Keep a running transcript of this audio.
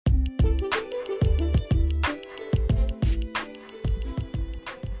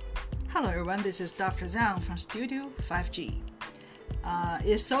Hello everyone, this is Dr. Zhang from Studio 5G.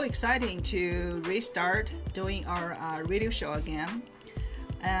 It's so exciting to restart doing our radio show again,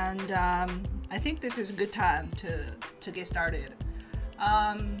 and I think this is a good time to get started.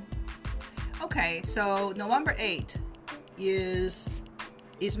 Okay, so November 8th is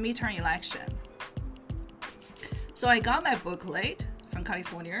midterm election. So I got my booklet from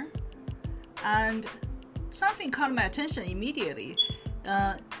California, and something caught my attention immediately.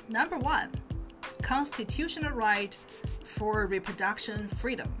 Number 1, constitutional right for reproduction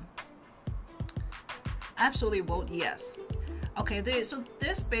freedom. Absolutely vote yes. Okay, so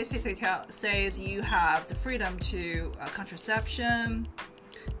this basically says you have the freedom to contraception,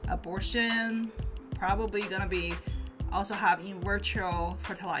 abortion, probably gonna be also have in virtual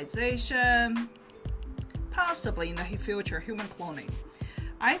fertilization, possibly in the future human cloning.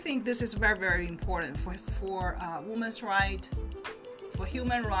 I think this is very, very important for women's right, for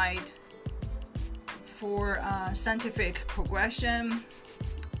human right, for scientific progression,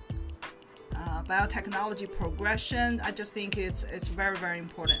 biotechnology progression. I just think it's very, very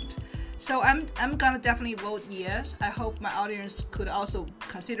important. So I'm gonna definitely vote yes. I hope my audience could also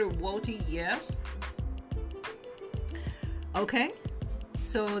consider voting yes. Okay,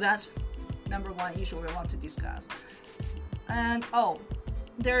 so that's number 1 issue we want to discuss. And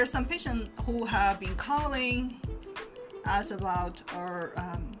there are some patients who have been calling us about our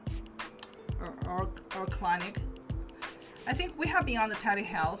clinic. I think we have been on the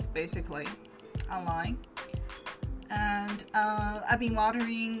telehealth basically online, and I've been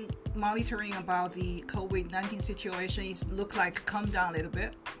monitoring about the COVID-19 situation. It looks like calm down a little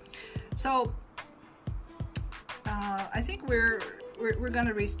bit. So I think we're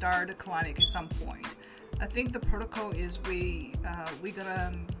gonna restart the clinic at some point. I think the protocol is we're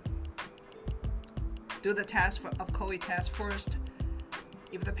gonna do the test of COVID test first.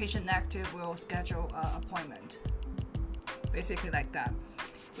 If the patient negative, we'll schedule an appointment. Basically like that.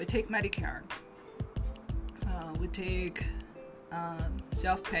 We take Medicare. We take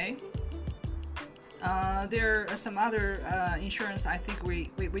self-pay. There are some other insurance I think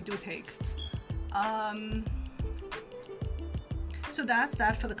we do take. So that's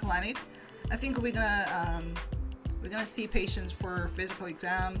that for the clinic. I think we're gonna see patients for physical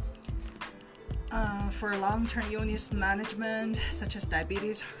exam, for long-term illness management such as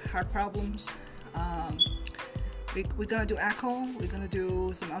diabetes, heart problems. We're gonna do echo. We're gonna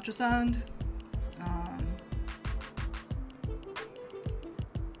do some ultrasound.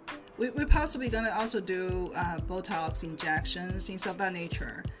 We're possibly gonna also do Botox injections, things of that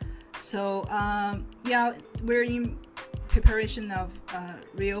nature. So yeah, we're in preparation of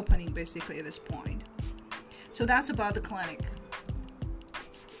reopening basically at this point. So that's about the clinic.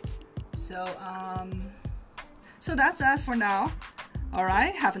 So that's that for now. All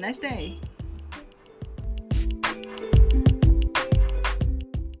right, have a nice day.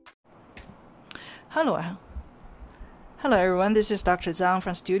 Hello everyone, this is Dr. Zhang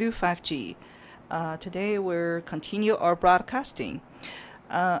from Studio 5G. Today we'll continue our broadcasting.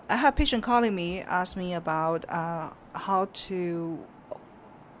 I have a patient calling me, ask me about how to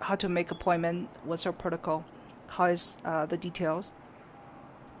make appointment, what's our protocol, how is the details.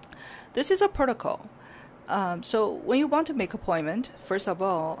 This is a protocol. So when you want to make appointment, first of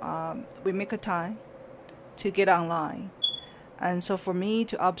all, we make a time to get online. And so for me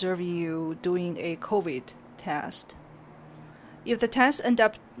to observe you doing a COVID test. If the test end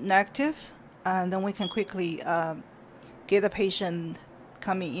up negative, then we can quickly get the patient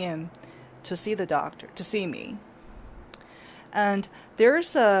coming in to see the doctor, to see me. And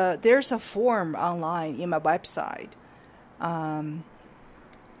there's a form online in my website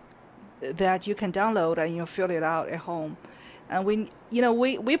that you can download and you fill it out at home. And we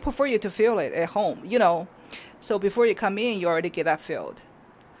prefer you to fill it at home, so before you come in, you already get that filled.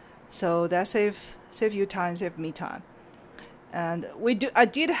 So that save you time, save me time. And I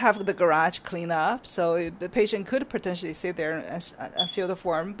did have the garage clean up, so the patient could potentially sit there and fill the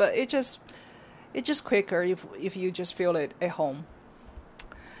form, but it's just quicker if you just fill it at home.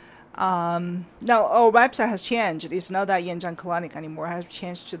 Now our website has changed. It's not that Yanjiang Clinic anymore. It has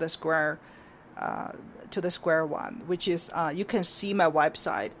changed to the square one, which is you can see my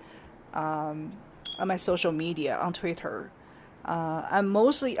website on my social media on Twitter. I'm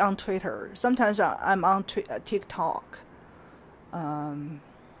mostly on Twitter. Sometimes I'm on TikTok. But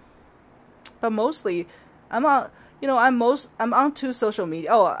mostly I'm on to social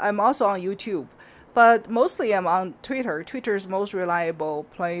media. I'm also on YouTube, but mostly I'm on Twitter. Twitter is the most reliable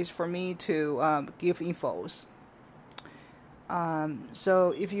place for me to give infos.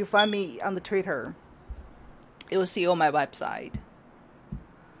 So if you find me on the Twitter, you will see on my website.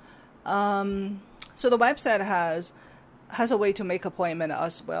 So the website has a way to make appointment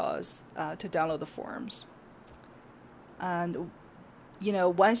as well as to download the forms. And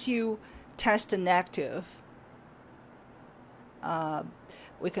once you test negative,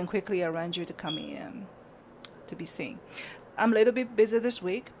 we can quickly arrange you to come in to be seen. I'm a little bit busy this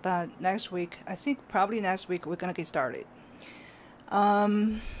week, but next week, I think probably next week, we're going to get started.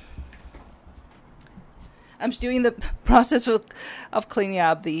 I'm still in the process of cleaning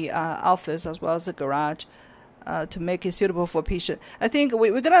up the office as well as the garage to make it suitable for patient. I think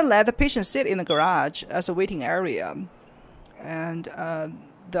we're going to let the patient sit in the garage as a waiting area. And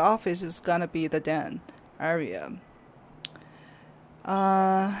the office is going to be the den area.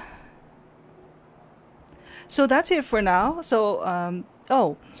 So that's it for now. So, and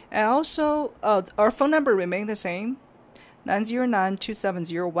also, our phone number remains the same,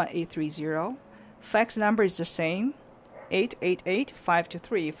 909-270-1830. Fax number is the same,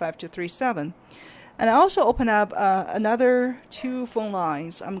 888-523-5237. And I also open up another 2 phone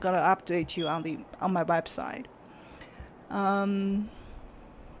lines. I'm going to update you on my website.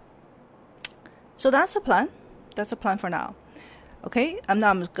 So that's a plan. That's a plan for now. Okay, I'm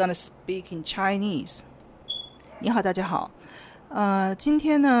going to speak in Chinese. 你好，大家好。今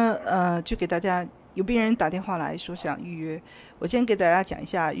天呢，就给大家有病人打电话来说想预约，我先给大家讲一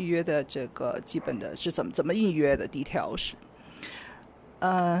下预约的这个基本的是怎么预约的details。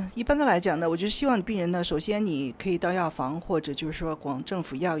一般的来讲呢，我就希望病人呢，首先你可以到药房或者就是说广政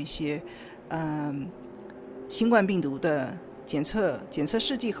府要一些，新冠病毒的检测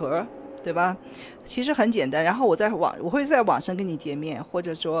试剂盒，对吧？其实很简单。然后我会在网上跟你见面，或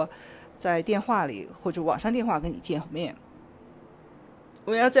者说在电话里或者网上电话跟你见面。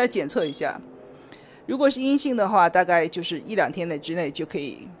我要再检测一下，如果是阴性的话，大概就是1-2天之内就可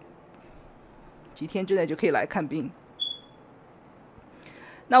以，几天之内就可以来看病。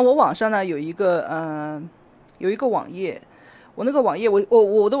那我网上呢有一个网页，我那个网页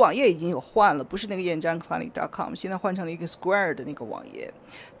我的网页已经有换了，不是那个燕章 clinic.com， 现在换成了一个 Square 的那个网页。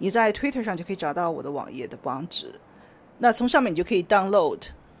你在 Twitter 上就可以找到我的网页的网址，那从上面你就可以 download，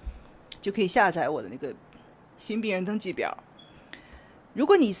 就可以下载我的那个新病人登记表。如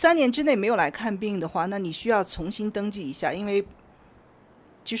果你3年之内没有来看病的话，那你需要重新登记一下，因为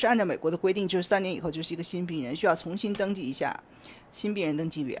就是按照美国的规定，就是3年以后就是一个新病人，需要重新登记一下新病人登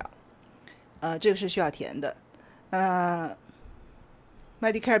记表。这个是需要填的。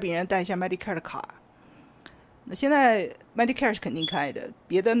Medicare 病人带一下 Medicare 的卡。那现在 Medicare 是肯定开的，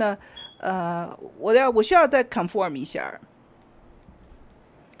别的呢，我需要再 conform 一下。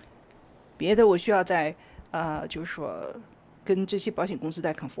别的我需要再就是说跟这些保险公司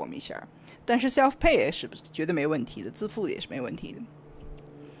再 conform 一下，但是 self pay 是绝对没问题的，自付也是没问题的。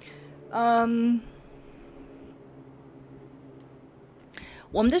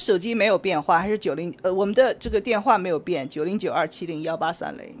我们的手机没有变化，还是我们的这个电话没有变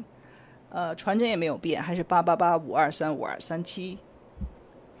，9092701830，传真也没有变，还是88852352237。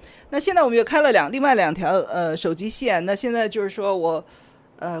那现在我们又开了另外2条手机线，那现在就是说我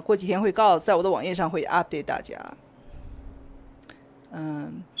过几天会在我的网页上会 update 大家。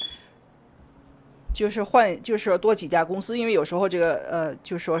就是说多几家公司，因为有时候这个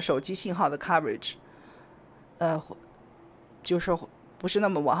就是说手机信号的 coverage，就是说不是那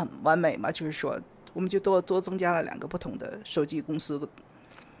么完美嘛，就是说我们就多增加了2个不同的手机公司。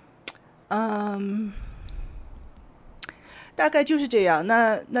大概就是这样。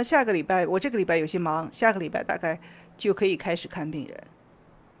那下个礼拜我这个礼拜有些忙，下个礼拜大概就可以开始看病人。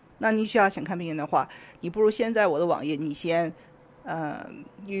那你需要想看病人的话，你不如先在我的网页，你先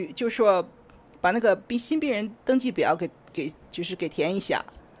你就说把那个新病人登记表给填一下，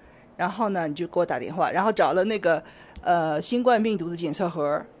然后呢你就给我打电话，然后找了那个新冠病毒的检测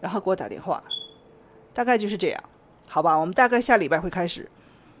盒，然后给我打电话。大概就是这样，好吧？我们大概下礼拜会开始，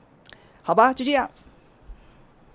好吧？就这样。